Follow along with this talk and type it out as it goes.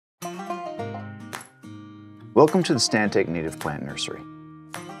Welcome to the Stantec Native Plant Nursery.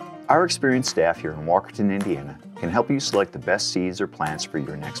 Our experienced staff here in Walkerton, Indiana can help you select the best seeds or plants for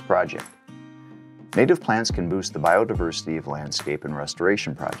your next project. Native plants can boost the biodiversity of landscape and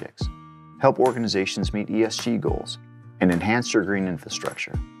restoration projects, help organizations meet ESG goals, and enhance your green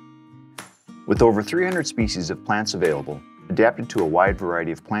infrastructure. With over 300 species of plants available, adapted to a wide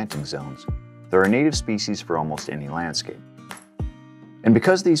variety of planting zones, there are native species for almost any landscape. And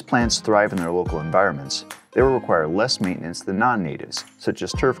because these plants thrive in their local environments, they will require less maintenance than non-natives, such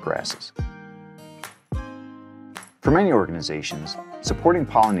as turf grasses. For many organizations, supporting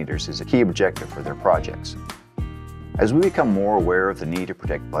pollinators is a key objective for their projects. As we become more aware of the need to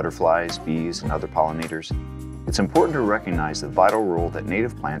protect butterflies, bees, and other pollinators, it's important to recognize the vital role that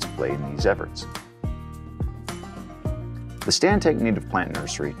native plants play in these efforts. The Stantec Native Plant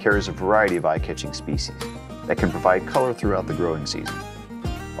Nursery carries a variety of eye-catching species that can provide color throughout the growing season,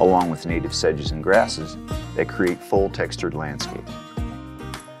 along with native sedges and grasses that create full textured landscapes.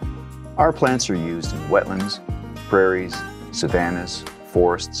 Our plants are used in wetlands, prairies, savannas,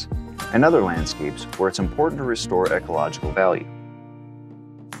 forests, and other landscapes where it's important to restore ecological value.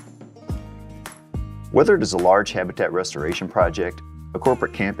 Whether it is a large habitat restoration project, a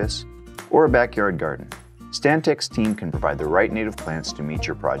corporate campus, or a backyard garden, Stantec's team can provide the right native plants to meet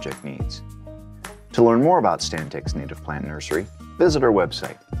your project needs. To learn more about Stantec's Native Plant Nursery, visit our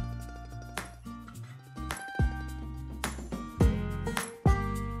website